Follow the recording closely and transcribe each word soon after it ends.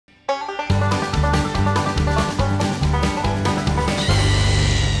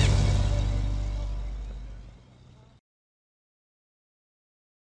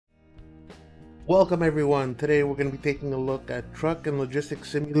Welcome everyone. Today we're going to be taking a look at Truck and Logistics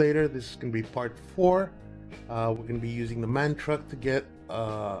Simulator. This is going to be part 4. We're going to be using the man truck to get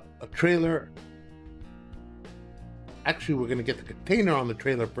a trailer. Actually, we're going to get the container on the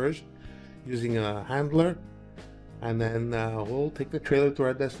trailer first using a handler, and then we'll take the trailer to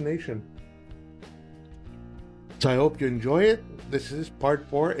our destination. So I hope you enjoy it. This is part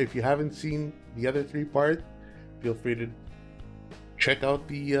 4. If you haven't seen the other 3 parts, feel free to check out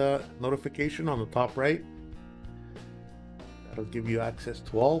the notification on the top right. That'll give you access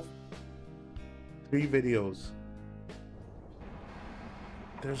to all 3 videos.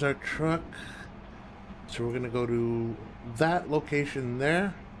 There's our truck. So we're gonna go to that location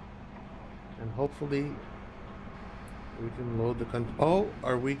there, and hopefully we can load the oh,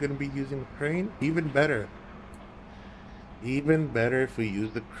 are we gonna be using a crane? Even better. Even better if we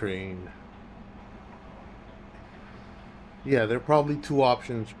use the crane. Yeah, there are probably 2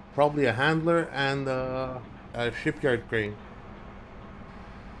 options. Probably a handler and a shipyard crane.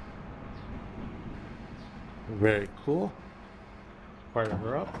 Very cool. Fire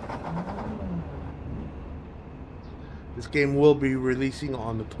her up. This game will be releasing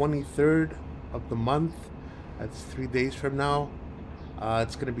on the 23rd of the month. That's 3 days from now.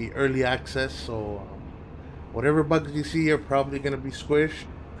 It's going to be early access, so whatever bugs you see are probably going to be squished,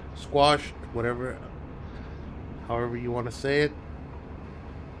 squashed, whatever. However you want to say it.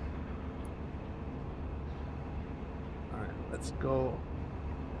 Alright, let's go.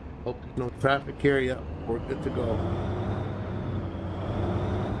 Hope there's no traffic here. Yeah, we're good to go.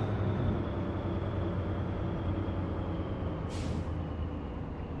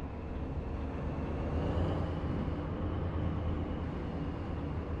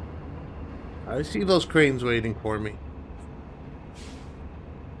 I see those cranes waiting for me.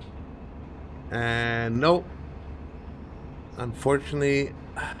 And nope. Unfortunately,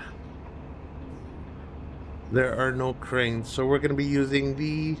 there are no cranes, so we're going to be using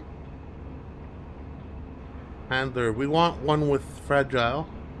the handler. We want one with fragile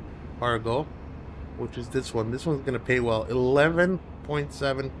cargo, which is this one. This one's going to pay well,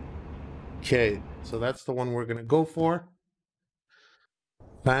 11.7K. So that's the one we're going to go for.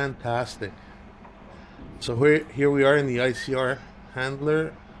 Fantastic. So here we are in the ICR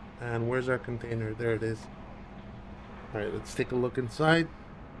handler, and where's our container? There it is. Alright, let's take a look inside.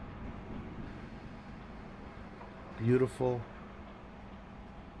 Beautiful.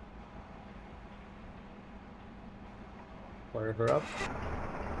 Fire her up.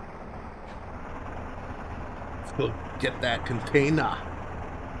 Let's go get that container.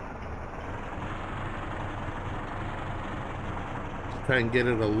 Try and get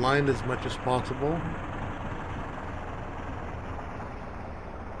it aligned as much as possible.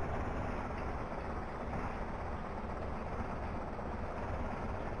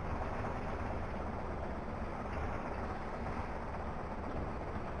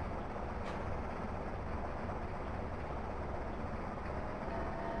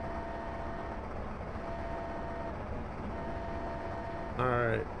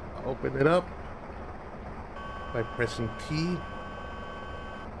 Alright, open it up by pressing T.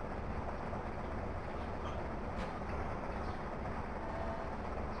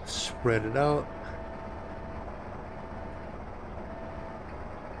 Spread it out.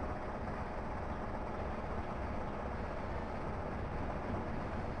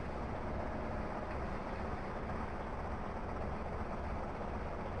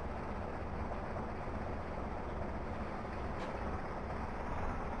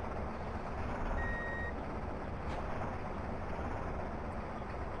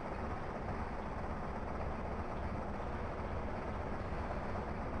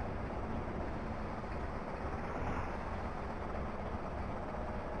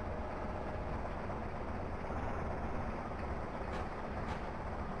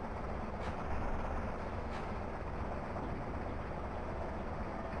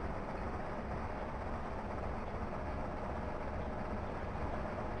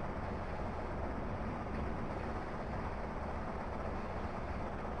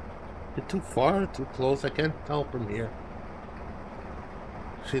 Too far, too close, I can't tell from here.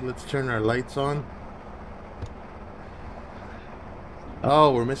 See, let's turn our lights on.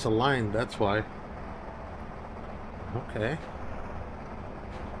 Oh, we're misaligned, that's why. Okay.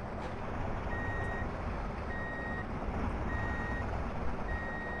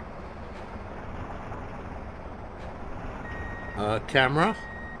 Camera.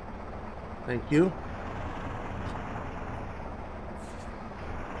 Thank you.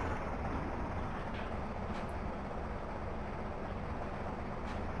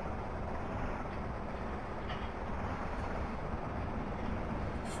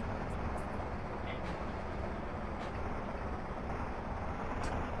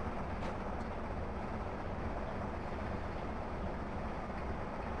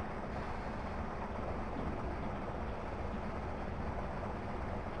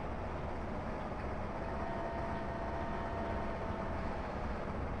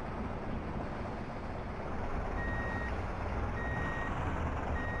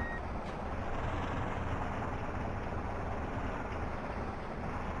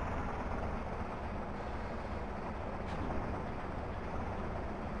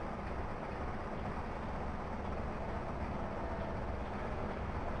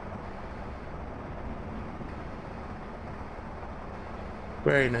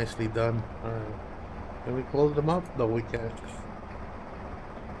 Very nicely done. Alright. Can we close them up? No, we can't.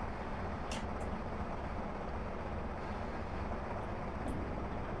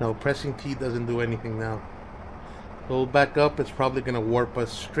 No, pressing T doesn't do anything now. So we'll back up. It's probably going to warp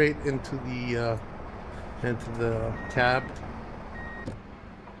us straight into the cab.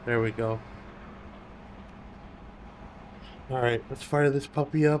 There we go. Alright, let's fire this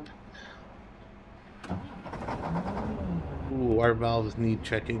puppy up. Ooh, our valves need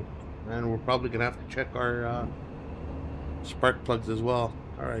checking. And we're probably going to have to check our spark plugs as well.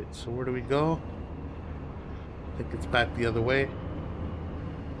 Alright, so where do we go? I think it's back the other way.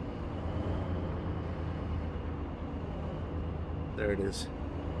 There it is.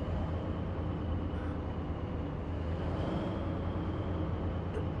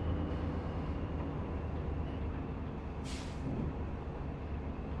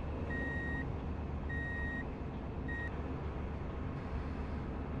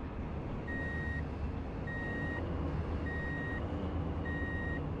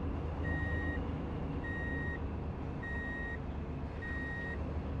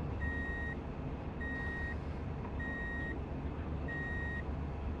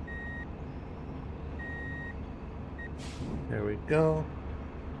 There we go.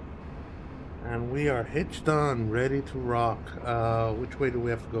 And we are hitched on, ready to rock. Which way do we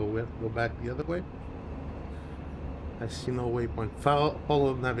have to go? We have to go back the other way? I see no waypoint.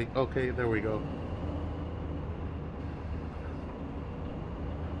 Follow navigation. Okay, there we go.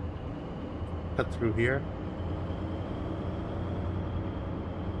 Cut through here.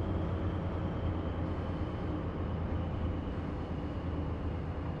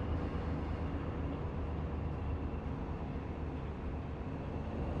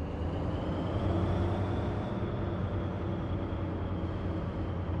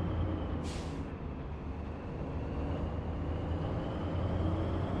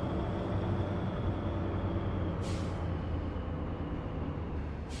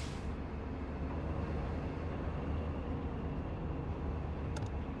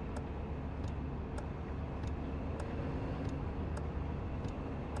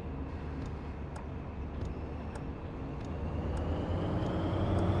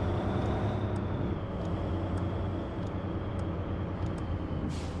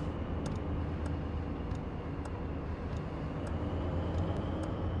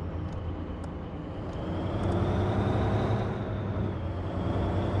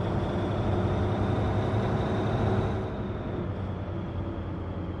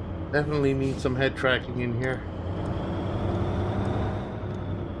 Definitely need some head tracking in here.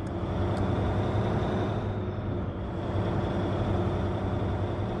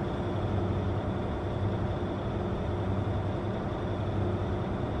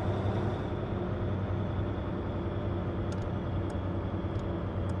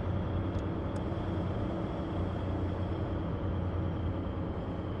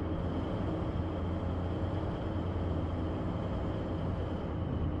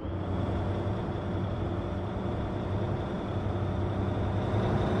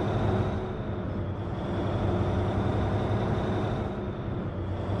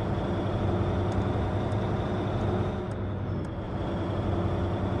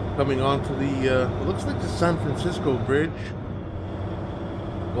 Coming onto the, it looks like the San Francisco Bridge.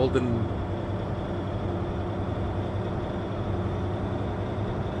 Golden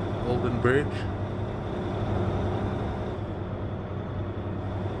Bridge.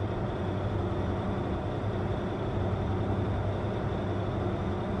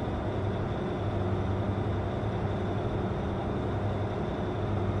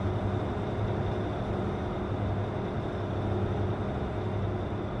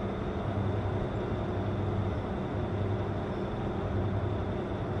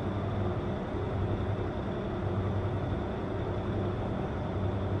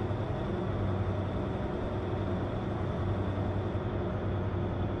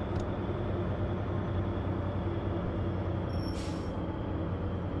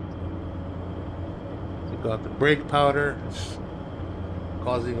 Got the brake powder. It's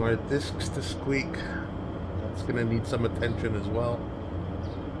causing our discs to squeak. That's gonna need some attention as well.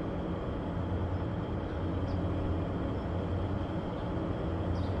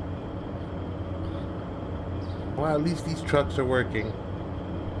 Well, at least these trucks are working.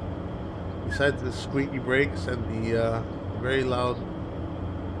 Besides the squeaky brakes and the very loud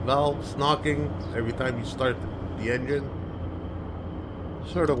valves knocking every time you start the engine,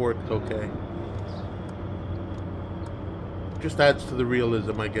 sort of worked okay. Just adds to the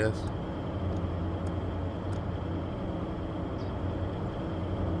realism, I guess.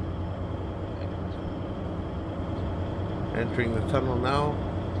 Entering the tunnel now.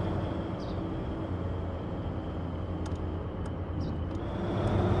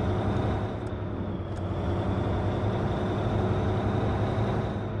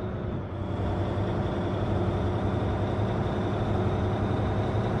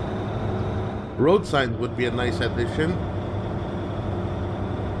 Road signs would be a nice addition.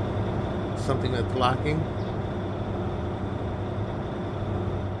 Something that's lacking.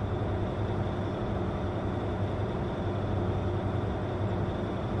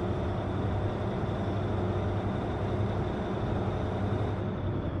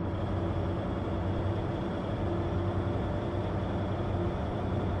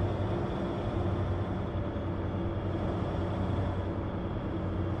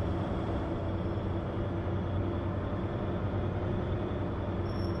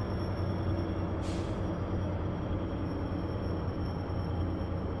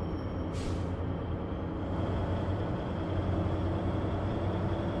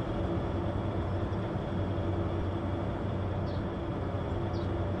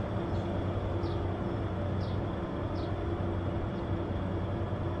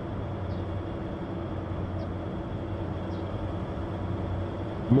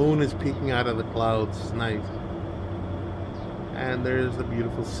 Moon is peeking out of the clouds. Nice. And there's the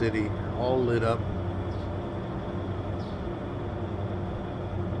beautiful city, all lit up.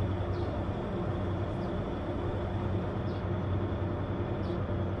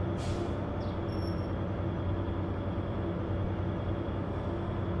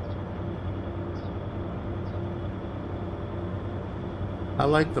 I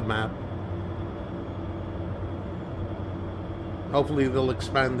like the map. Hopefully they'll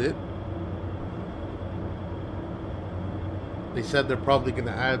expand it. They said they're probably going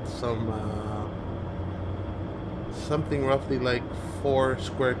to add some something roughly like 4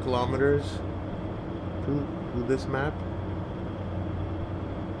 square kilometers to this map.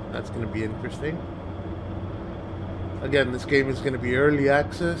 That's going to be interesting. Again, this game is going to be early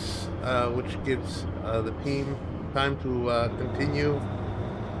access, which gives the team time to continue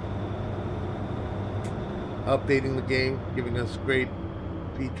updating the game, giving us great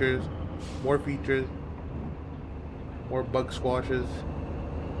features, more bug squashes.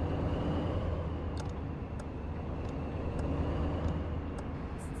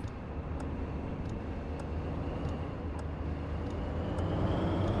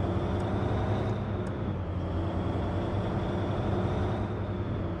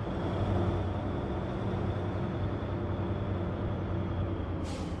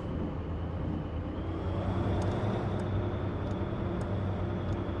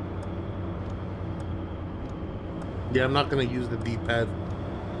 Yeah, I'm not going to use the D-pad.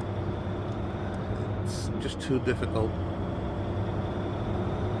 It's just too difficult.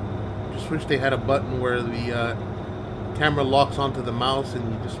 Just wish they had a button where the camera locks onto the mouse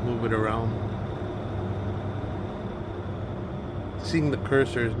and you just move it around. Seeing the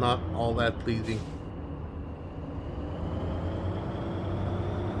cursor is not all that pleasing.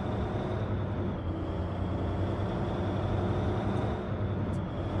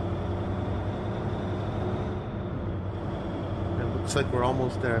 Looks like we're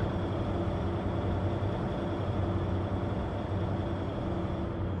almost there.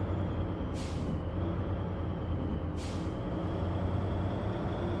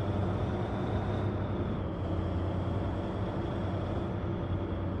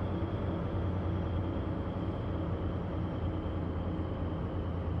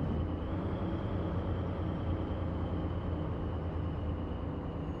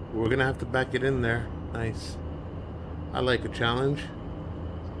 We're gonna have to back it in there. Nice. I like a challenge.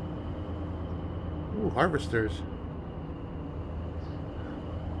 Ooh, harvesters.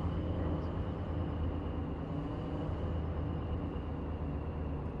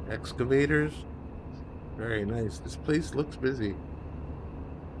 Excavators. Very nice. This place looks busy.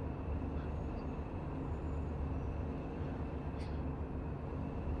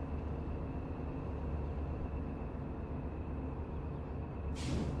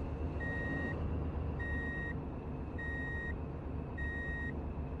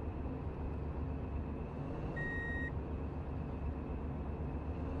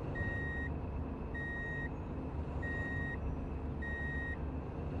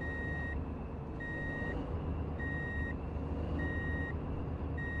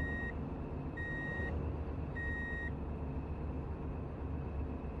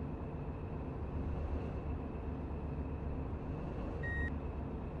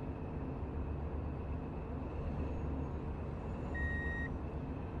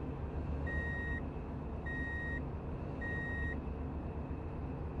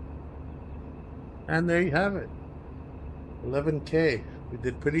 And there you have it. 11K. We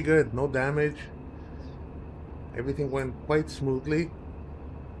did pretty good. No damage. Everything went quite smoothly.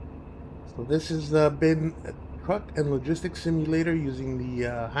 So this has been a truck and logistics simulator using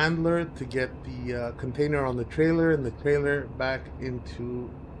the handler to get the container on the trailer and the trailer back into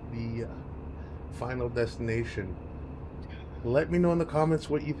the final destination. Let me know in the comments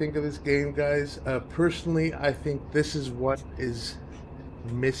what you think of this game, guys. Personally, I think this is what is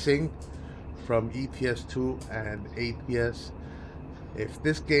missing from ETS2 and ATS. If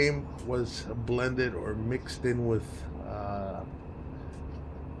this game was blended or mixed in with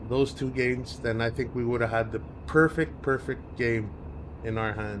those two games, then I think we would have had the perfect game in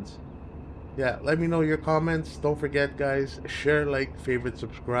our hands. Yeah, let me know your comments. Don't forget, guys, share, like, favorite,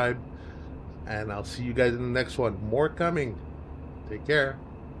 subscribe, and I'll see you guys in the next one. More coming. Take care.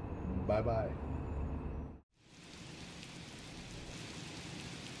 Bye bye.